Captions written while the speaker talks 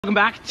Welcome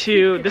back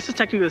to, this is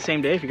technically the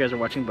same day if you guys are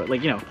watching, but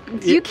like, you know.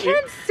 You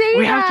can't say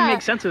we that. have to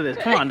make sense of this.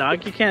 Come on,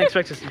 dog. You can't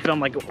expect us to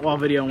film like all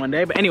video in one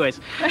day. But anyways,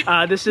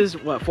 this is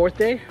what, 4th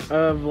day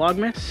of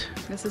Vlogmas?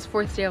 This is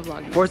 4th day of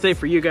Vlogmas. 4th day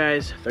for you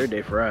guys, 3rd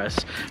day for us.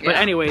 But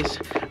anyways,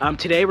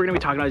 today we're gonna be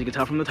talking about, as you can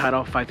tell from the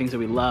title, 5 things that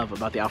we love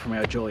about the Alfa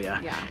Romeo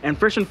Giulia. Yeah. And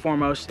first and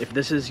foremost, if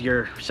this is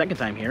your second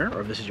time here,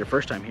 or if this is your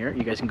first time here,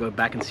 you guys can go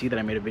back and see that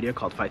I made a video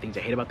called 5 Things I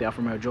Hate About the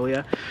Alfa Romeo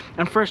Giulia.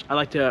 And first, I'd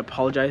like to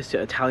apologize to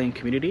the Italian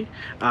community.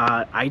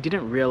 I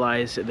didn't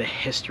realize the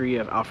history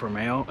of Alfa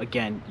Romeo.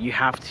 Again, you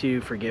have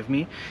to forgive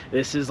me.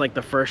 This is like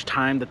the first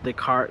time that the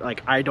car,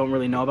 like, I don't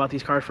really know about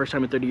these cars. First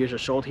time in 30 years are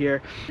sold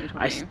here.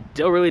 I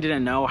still really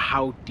didn't know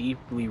how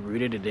deeply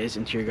rooted it is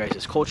into your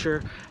guys'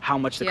 culture, how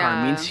much the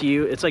car means to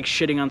you. It's like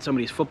shitting on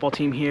somebody's football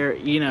team here,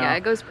 you know. Yeah,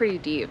 it goes pretty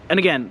deep. And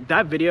again,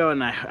 that video,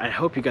 and I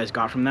hope you guys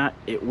got from that,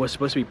 it was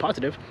supposed to be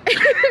positive.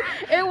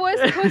 It was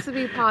supposed to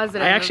be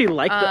positive. I actually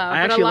liked the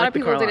but a lot of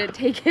people didn't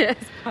take it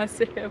as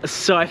positive.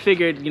 So I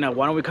figured, you know,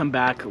 why don't we come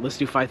back, let's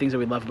do 5 things that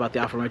we love about the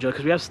Alfa Romeo Giulia,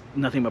 because we have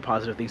nothing but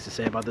positive things to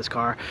say about this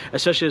car,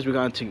 especially as we've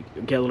gotten to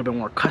get a little bit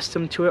more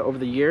accustomed to it over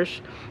the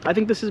years. I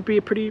think this would be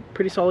a pretty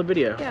solid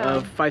video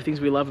of 5 things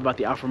we love about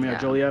the Alfa Romeo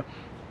Giulia.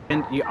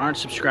 And you aren't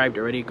subscribed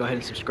already, go ahead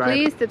and subscribe.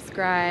 Please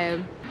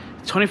subscribe.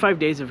 25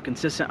 days of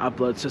consistent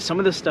uploads, so some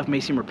of this stuff may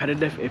seem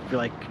repetitive if you're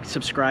like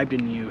subscribed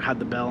and you had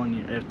the bell and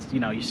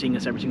you're seeing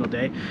us every single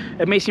day.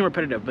 It may seem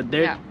repetitive, but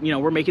you know,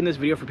 we're making this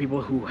video for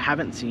people who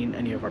haven't seen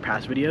any of our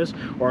past videos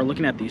or are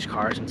looking at these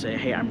cars and say,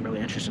 hey, I'm really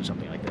interested in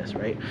something like this,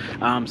 right?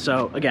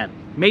 So again,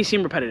 may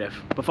seem repetitive,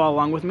 but follow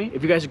along with me.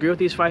 If you guys agree with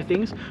these 5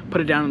 things,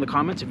 put it down in the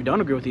comments. If you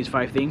don't agree with these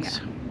 5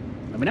 things,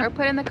 let me know. Or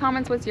put in the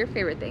comments what's your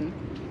favorite thing.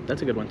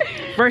 That's a good one.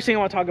 First thing I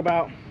want to talk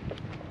about,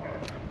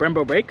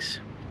 Brembo brakes.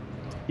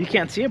 You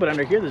can't see it, but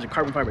under here there's a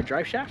carbon fiber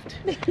drive shaft.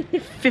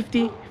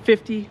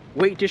 50-50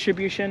 weight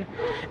distribution.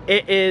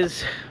 It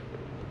is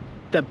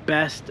the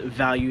best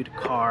valued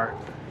car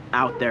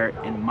out there,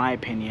 in my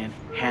opinion,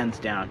 hands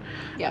down.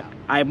 Yeah.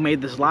 I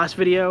made this last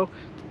video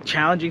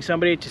challenging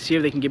somebody to see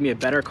if they can give me a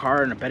better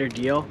car and a better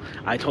deal.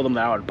 I told them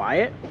that I would buy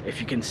it if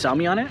you can sell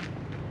me on it.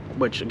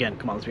 Which, again,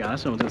 come on, let's be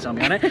honest, no one's gonna sell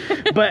me on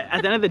it. But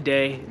at the end of the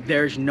day,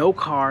 there's no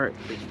car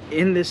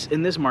in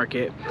this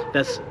market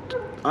that's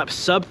up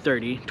sub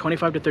 30,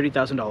 $25,000 to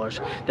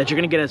 $30,000 that you're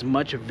gonna get as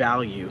much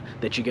value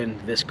that you get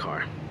in this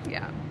car.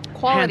 Yeah,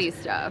 quality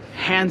stuff.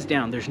 Hands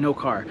down, there's no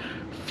car.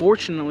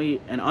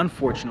 Fortunately and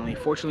unfortunately,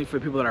 fortunately for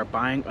the people that are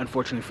buying,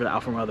 unfortunately for the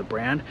Alfa Romeo, the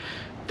brand,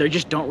 they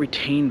just don't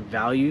retain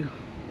value.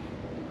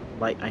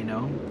 Like, I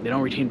know they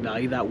don't retain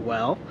value that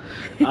well.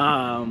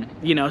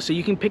 You know, so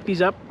you can pick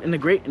these up, and the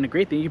great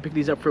thing, you pick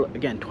these up for,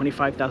 again,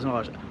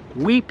 $25,000.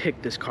 We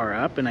picked this car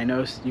up, and I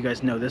know you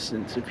guys know this,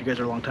 and if you guys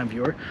are a long-time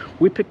viewer,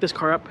 we picked this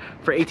car up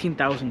for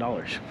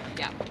 $18,000.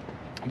 Yeah.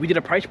 We did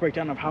a price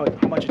breakdown of how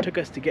much it took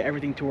us to get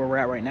everything to where we're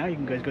at right now. You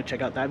can guys go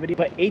check out that video.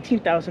 But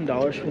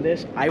 $18,000 for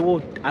this, I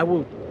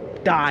will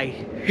die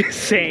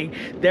saying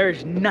there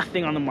is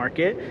nothing on the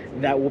market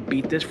that will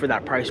beat this for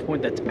that price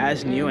point, that's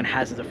as new and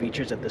has the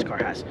features that this car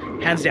has.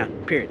 Hands down,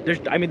 period.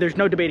 There's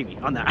no debating me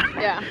on that.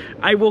 Yeah.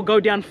 I will go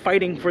down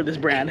fighting for this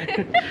brand.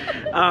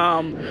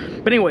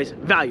 But anyways,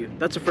 value,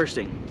 that's the first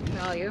thing.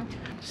 Value.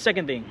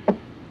 Second thing.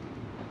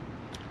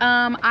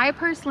 I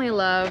personally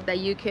love that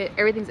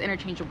everything's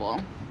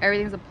interchangeable.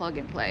 Everything's a plug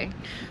and play.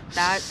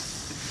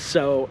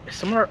 So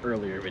some of our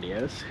earlier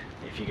videos,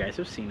 if you guys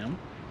have seen them,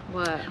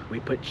 what? We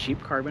put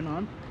cheap carbon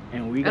on,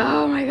 and we got,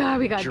 oh my god,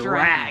 we got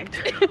dragged.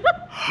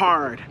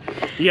 Hard.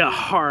 Yeah,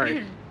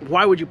 hard.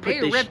 Why would you put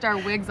this? They ripped our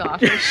wigs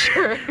off for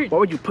sure. Why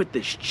would you put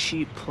this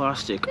cheap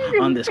plastic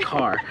on this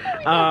car?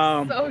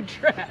 So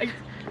dragged.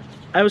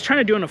 I was trying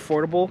to do an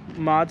affordable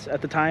mods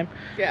at the time.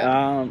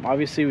 Yeah.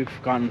 Obviously we've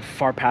gone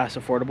far past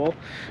affordable,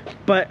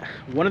 but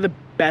one of the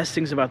best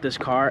things about this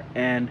car,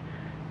 and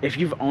if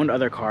you've owned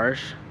other cars,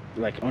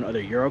 like owned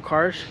other Euro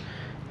cars,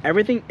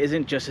 everything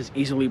isn't just as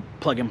easily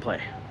plug and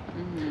play.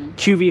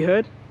 QV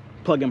hood,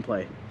 plug and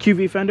play.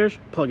 QV fenders,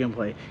 plug and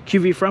play.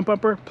 QV front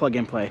bumper, plug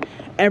and play.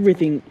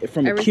 Everything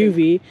from a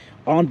QV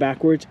on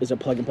backwards is a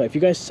plug and play. If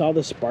you guys saw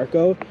the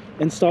Sparko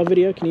install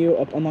video, can you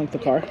unlock the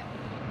car?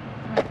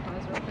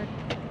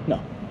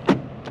 No.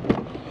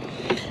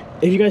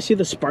 If you guys see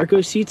the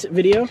Sparko seats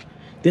video,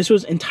 this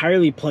was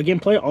entirely plug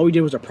and play. All we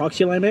did was a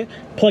proxy alignment,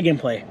 plug and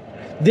play.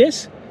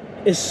 This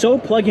is so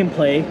plug and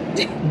play,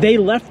 they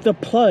left the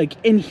plug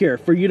in here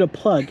for you to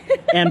plug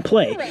and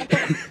play.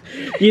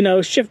 You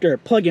know, shifter,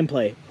 plug and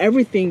play.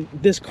 Everything,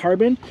 this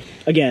carbon,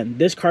 again,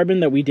 this carbon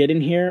that we did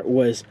in here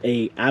was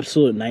a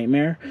absolute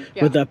nightmare.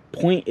 Yeah. But the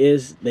point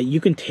is that you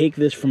can take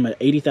this from an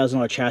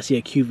 $80,000 chassis,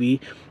 a QV,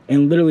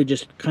 and literally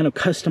just kind of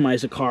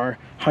customize the car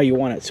how you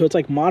want it. So it's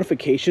like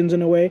modifications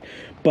in a way,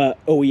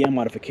 but OEM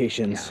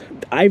modifications.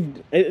 Yeah.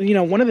 You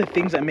know, one of the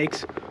things that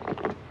makes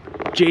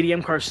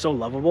JDM cars so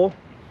lovable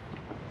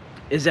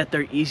is that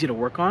they're easy to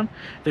work on.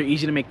 They're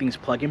easy to make things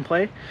plug and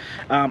play.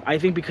 I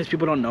think because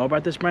people don't know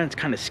about this brand, it's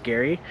kind of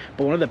scary.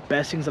 But one of the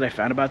best things that I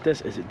found about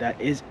this is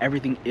that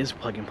everything is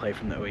plug and play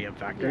from the OEM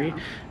factory. Yeah.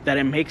 That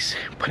it makes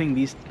putting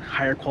these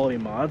higher quality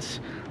mods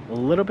a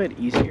little bit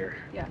easier.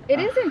 Yeah, it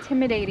is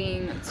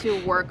intimidating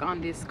to work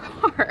on this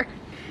car.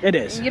 It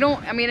is. You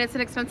don't, I mean, it's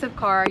an expensive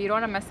car. You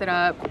don't want to mess it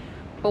up.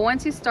 But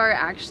once you start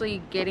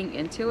actually getting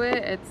into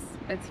it,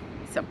 it's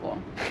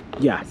simple.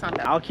 Yeah, it's not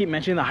that. I'll keep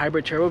mentioning the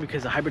hybrid turbo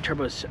because the hybrid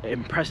turbo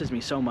impresses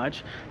me so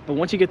much. But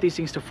once you get these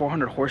things to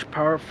 400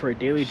 horsepower for a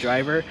daily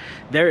driver,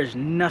 there is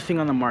nothing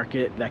on the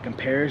market that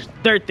compares.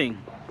 Third thing,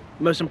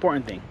 most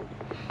important thing.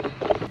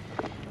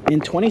 In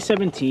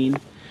 2017,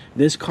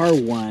 this car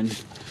won,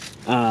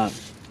 I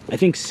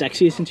think,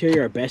 sexiest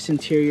interior or best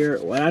interior.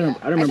 Well, I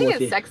don't remember. I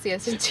think it's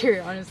sexiest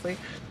interior, honestly.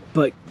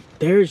 But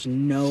there's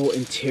no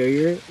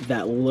interior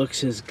that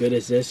looks as good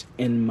as this,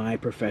 in my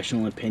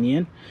professional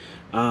opinion.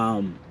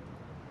 I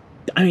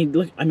mean,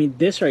 look, I mean,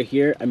 this right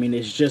here, I mean,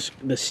 it's just,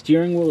 the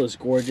steering wheel is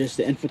gorgeous.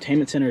 The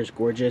infotainment center is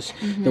gorgeous.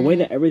 The way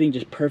that everything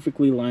just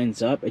perfectly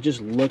lines up, it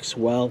just looks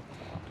well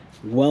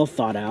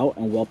thought out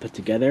and well put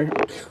together.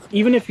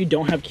 Even if you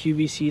don't have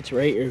QV seats,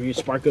 right, or if you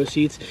Sparko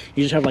seats,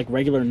 you just have like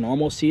regular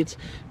normal seats,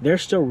 they're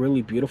still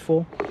really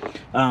beautiful.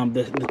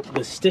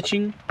 The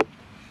stitching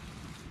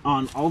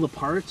on all the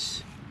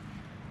parts,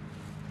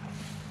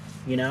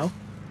 you know.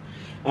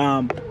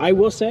 I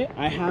will say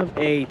I have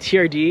a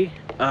TRD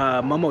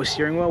Momo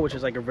steering wheel, which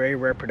is like a very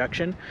rare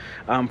production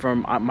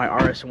from my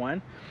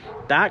RS1.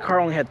 That car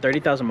only had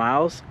 30,000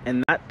 miles,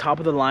 and that top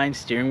of the line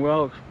steering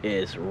wheel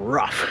is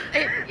rough.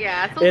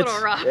 Yeah, it's a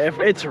little rough.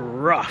 It's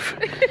rough.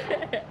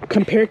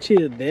 Compared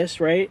to this,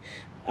 right?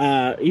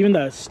 Even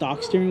the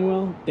stock steering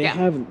wheel, they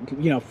have,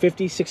 you know,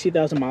 50,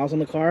 60,000 miles on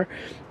the car,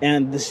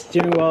 and the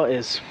steering wheel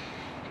is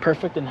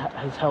perfect and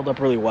has held up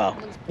really well.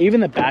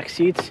 Even the back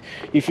seats,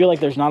 you feel like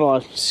there's not a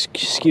lot of,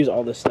 excuse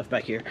all this stuff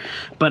back here,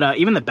 but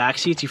even the back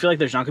seats, you feel like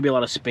there's not gonna be a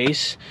lot of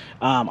space.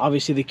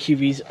 Obviously the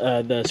QVs,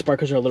 the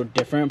Sparkos are a little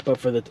different, but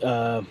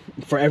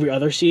for every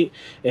other seat,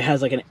 it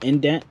has like an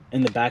indent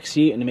in the back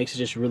seat, and it makes it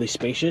just really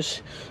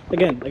spacious.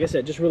 Again, like I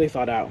said, just really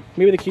thought out.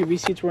 Maybe the QV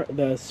seats were,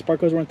 the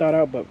Sparkos weren't thought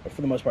out, but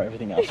for the most part,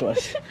 everything else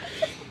was.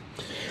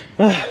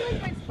 I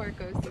like my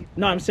Sparko seats.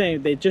 No, I'm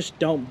saying they just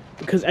don't,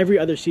 because every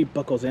other seat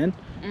buckles in,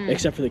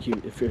 except for the Q.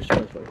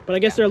 But I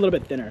guess they're a little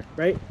bit thinner,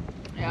 right?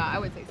 Yeah, I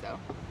would say so.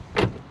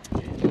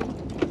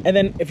 And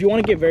then if you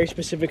want to get very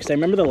specific, because I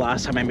remember the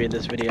last time I made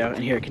this video,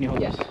 and here, can you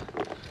hold this?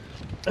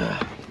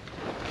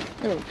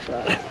 Oh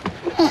god.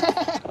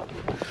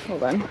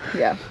 Hold on.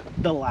 Yeah.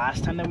 The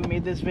last time that we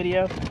made this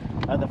video,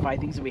 the 5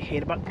 things that we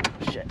hate about,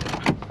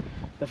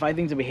 the 5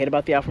 things that we hate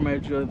about the Alfa Romeo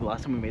Giulia, the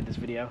last time we made this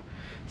video,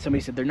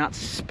 somebody said they're not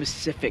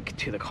specific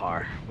to the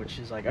car, which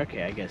is like,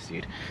 okay, I guess,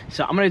 dude.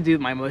 So I'm gonna do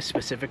my most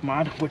specific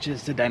mod, which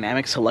is the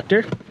dynamic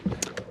selector.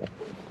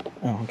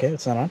 Oh, okay,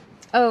 it's not on.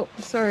 Oh,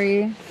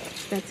 sorry.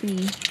 That's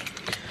me.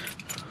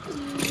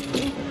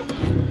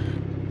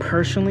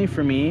 Personally,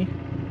 for me,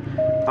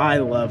 I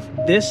love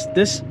this.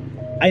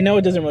 I know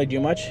it doesn't really do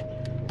much,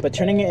 but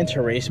turning it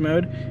into race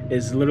mode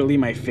is literally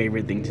my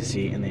favorite thing to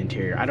see in the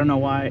interior. I don't know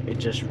why, it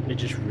just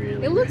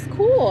really... It looks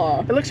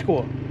cool. It looks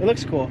cool. It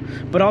looks cool.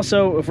 But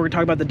also, if we're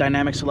talking about the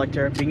dynamic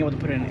selector, being able to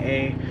put in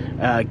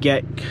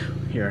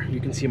here, you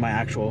can see my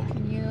actual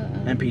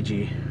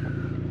MPG.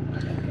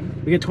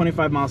 We get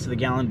 25 miles to the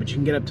gallon, but you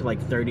can get up to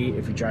like 30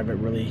 if you drive it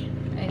really...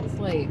 It's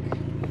like...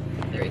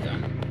 There we go.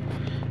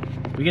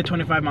 We get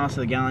 25 miles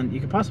to the gallon.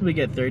 You could possibly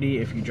get 30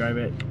 if you drive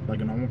it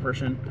like a normal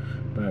person,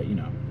 but you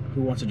know,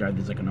 who wants to drive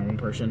this like a normal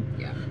person?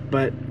 Yeah.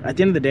 But at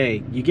the end of the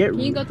day, you get... Can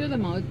you go through the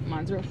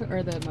mods real quick,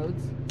 or the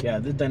modes? Yeah,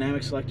 the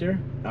dynamic selector.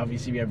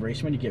 Obviously, if you have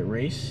race mode, you get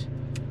race.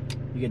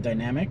 You get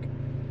dynamic,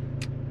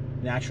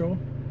 natural.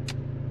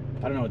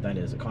 I don't know what that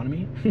is.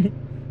 Economy.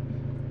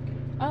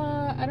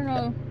 I don't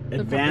know.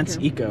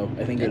 Advanced eco,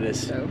 I think it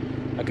is. So.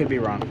 I could be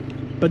wrong.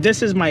 But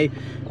this is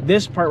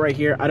this part right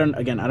here. I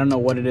don't know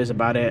what it is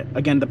about it.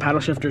 Again, the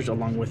paddle shifters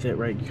along with it,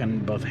 right? You can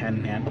both hand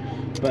in hand.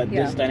 But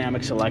this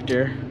dynamic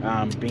selector,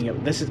 I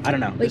don't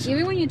know. Like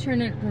even when you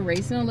turn it to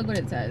race mode, look what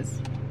it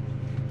says.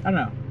 I don't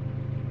know.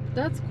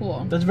 That's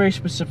cool. That's very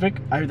specific.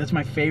 That's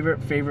my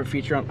favorite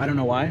feature. I don't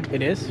know why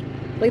it is.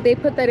 Like they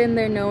put that in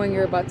there knowing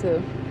you're about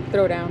to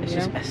throw down. It's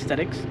just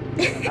aesthetics.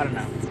 I don't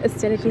know.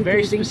 Aesthetically it's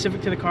very pleasing.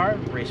 specific to the car.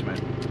 Race mode.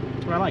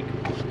 That's what I like.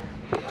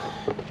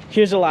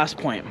 Here's the last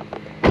point.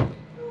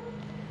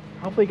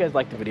 Hopefully you guys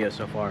like the video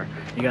so far.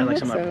 You guys like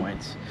some of my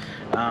points.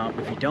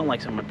 If you don't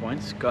like some of my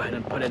points, go ahead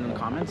and put it in the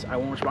comments. I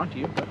won't respond to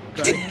you, but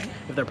go ahead.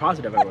 If they're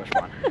positive, I will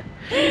respond.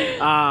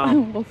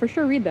 Well, for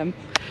sure, read them.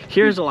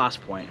 Here's the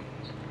last point.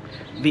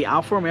 The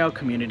Alfa Romeo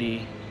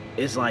community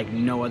is like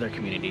no other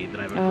community that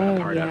I've ever been a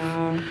part of.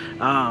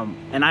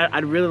 And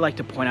I'd really like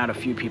to point out a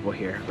few people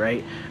here,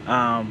 right?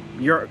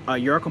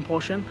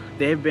 Eurocompulsion,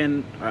 they've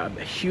been a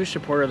huge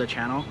supporter of the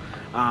channel.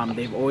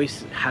 They've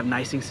always have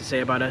nice things to say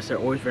about us. They're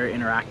always very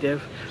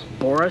interactive.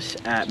 Boris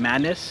at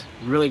Madness,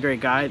 really great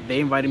guy. They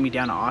invited me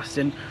down to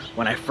Austin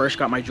when I first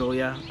got my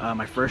Giulia,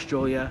 my first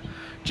Giulia.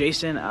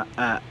 Jason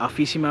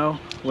Alfissimo,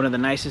 one of the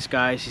nicest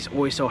guys. He's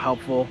always so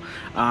helpful.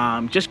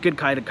 Just good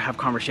guy to have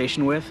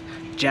conversation with.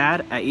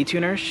 Jad at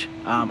eTuners,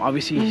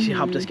 obviously he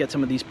helped us get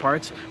some of these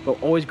parts,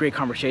 but always great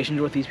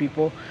conversations with these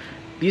people.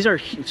 These are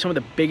some of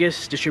the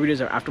biggest distributors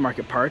of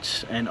aftermarket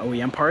parts and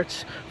OEM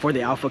parts for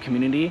the Alfa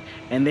community,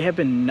 and they have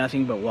been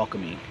nothing but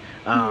welcoming.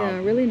 Yeah,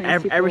 really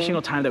nice every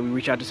single time that we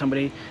reach out to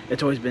somebody,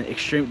 it's always been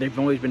they've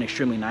always been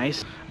extremely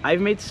nice.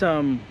 I've made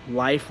some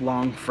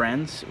lifelong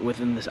friends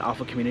within this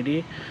Alfa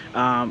community,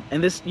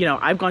 and this, you know,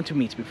 I've gone to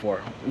meets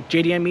before,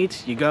 JDM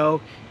meets. You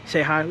go,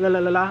 say hi, la la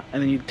la la,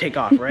 and then you take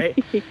off, right?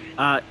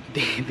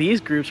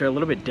 These groups are a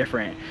little bit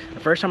different. The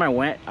first time I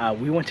went,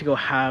 we went to go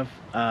have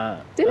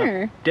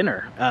dinner,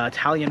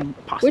 Italian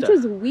pasta, which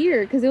was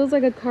weird because it was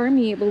like a car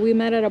meet, but we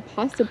met at a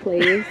pasta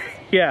place.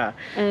 Yeah,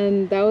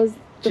 and that was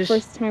the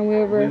first time we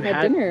ever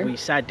had dinner. We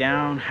sat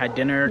down, had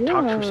dinner,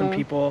 talked to some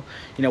people.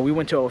 You know, we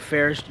went to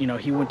Ofair's, you know,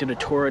 he went to the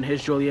tour in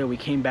his Giulia. We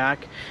came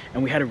back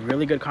and we had a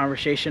really good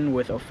conversation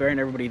with Ofair and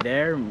everybody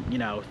there. You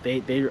know,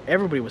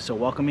 everybody was so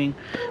welcoming.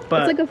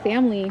 But it's like a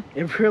family.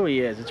 It really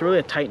is. It's really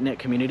a tight-knit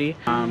community.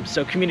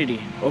 So community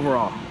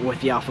overall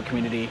with the Alfa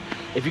community.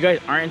 If you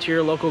guys aren't into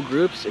your local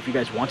groups, if you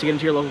guys want to get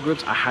into your local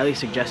groups, I highly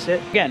suggest it.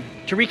 Again,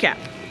 to recap.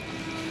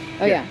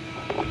 Oh yeah.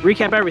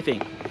 Recap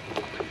everything.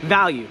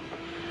 Value.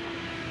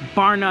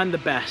 Bar none the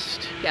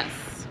best. Yes.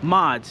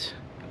 Mods,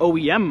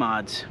 OEM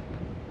mods,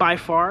 by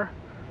far,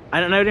 I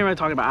didn't even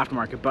talk about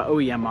aftermarket, but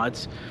OEM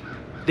mods,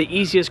 the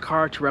easiest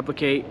car to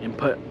replicate and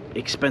put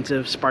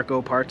expensive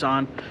Sparco parts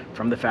on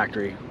from the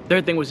factory.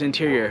 Third thing was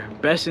interior.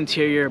 Best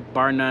interior,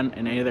 bar none,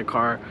 in any other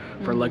car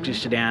for a luxury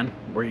sedan,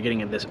 where you're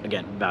getting this,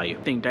 again, value.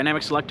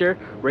 Dynamic selector,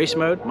 race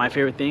mode, my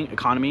favorite thing,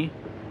 economy,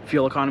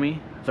 fuel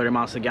economy, 30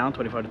 miles to the gallon,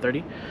 25 to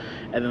 30.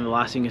 And then the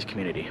last thing is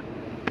community.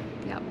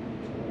 Yep.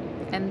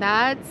 And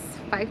that's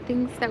 5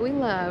 things that we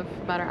love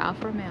about our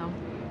Alfa Romeo.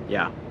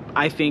 Yeah,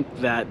 I think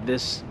that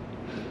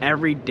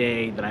every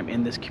day that I'm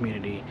in this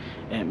community,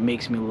 it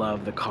makes me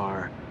love the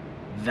car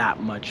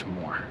that much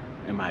more,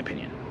 in my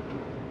opinion.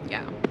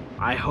 Yeah.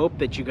 I hope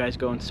that you guys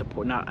go and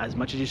support, not as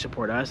much as you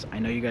support us. I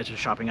know you guys are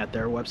shopping at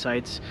their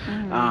websites,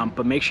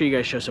 but make sure you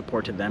guys show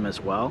support to them as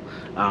well.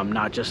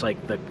 Not just like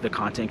the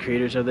content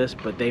creators of this,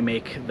 but they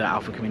make the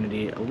Alfa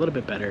community a little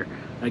bit better.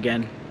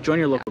 Again, join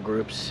your local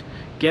groups,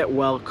 get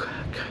well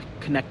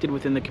connected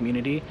within the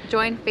community.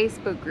 Join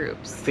Facebook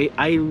groups.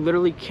 I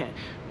literally can't.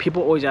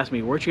 People always ask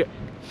me, where'd you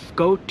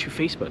go to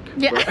Facebook?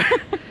 Yeah.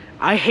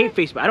 I hate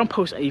Facebook. I don't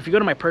post. If you go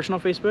to my personal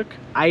Facebook,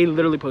 I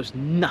literally post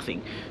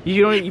nothing.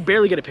 You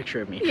barely get a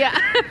picture of me. Yeah,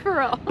 for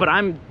real. But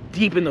I'm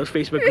deep in those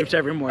Facebook groups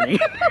every morning.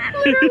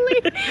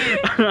 Literally.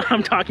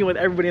 I'm talking with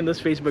everybody in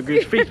those Facebook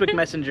groups, Facebook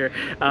Messenger.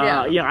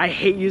 Yeah. You know, I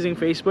hate using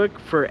Facebook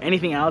for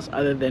anything else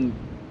other than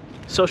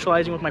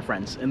socializing with my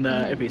friends in the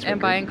Facebook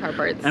and buying car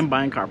parts. And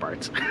buying car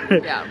parts.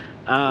 Yeah,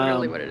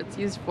 literally what it's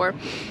used for.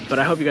 But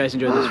I hope you guys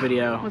enjoyed this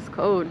video. It was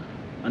cold.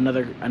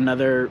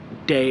 Another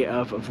day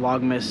of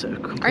Vlogmas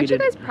completed. Aren't you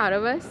guys proud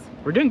of us?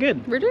 We're doing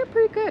good. We're doing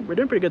pretty good. We're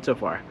doing pretty good so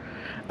far.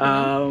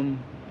 But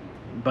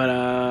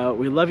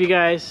we love you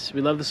guys.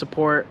 We love the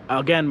support.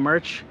 Again,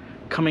 merch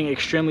coming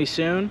extremely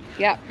soon.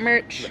 Yeah,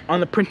 merch. On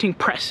the printing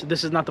press.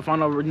 This is not the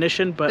final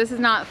edition, but... This is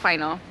not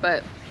final,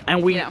 but...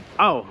 And we... You know.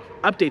 Oh,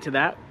 update to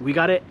that. We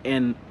got it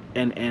in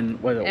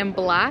what is it? In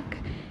black.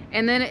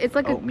 And then it's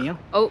like oatmeal?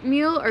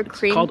 Oatmeal or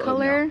cream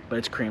color. Oatmeal, but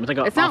it's cream. It's like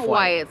it's not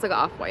white. It's like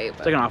off-white. It's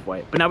like an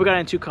off-white. But now we got it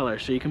in 2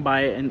 colors, so you can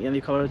buy it in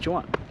any color that you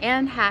want.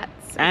 And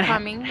hats are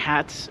coming.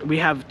 Hats. We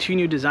have 2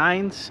 new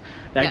designs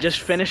that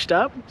just finished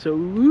up. So,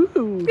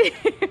 woo!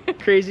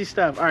 Crazy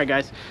stuff. All right,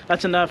 guys.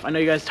 That's enough. I know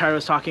you guys are tired of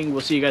us talking. We'll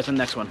see you guys in the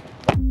next one.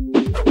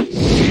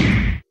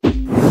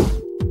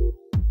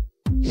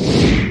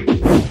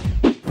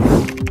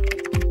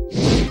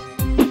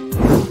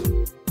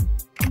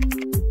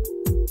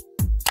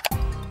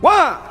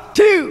 One,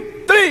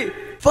 two, three,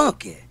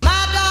 funky.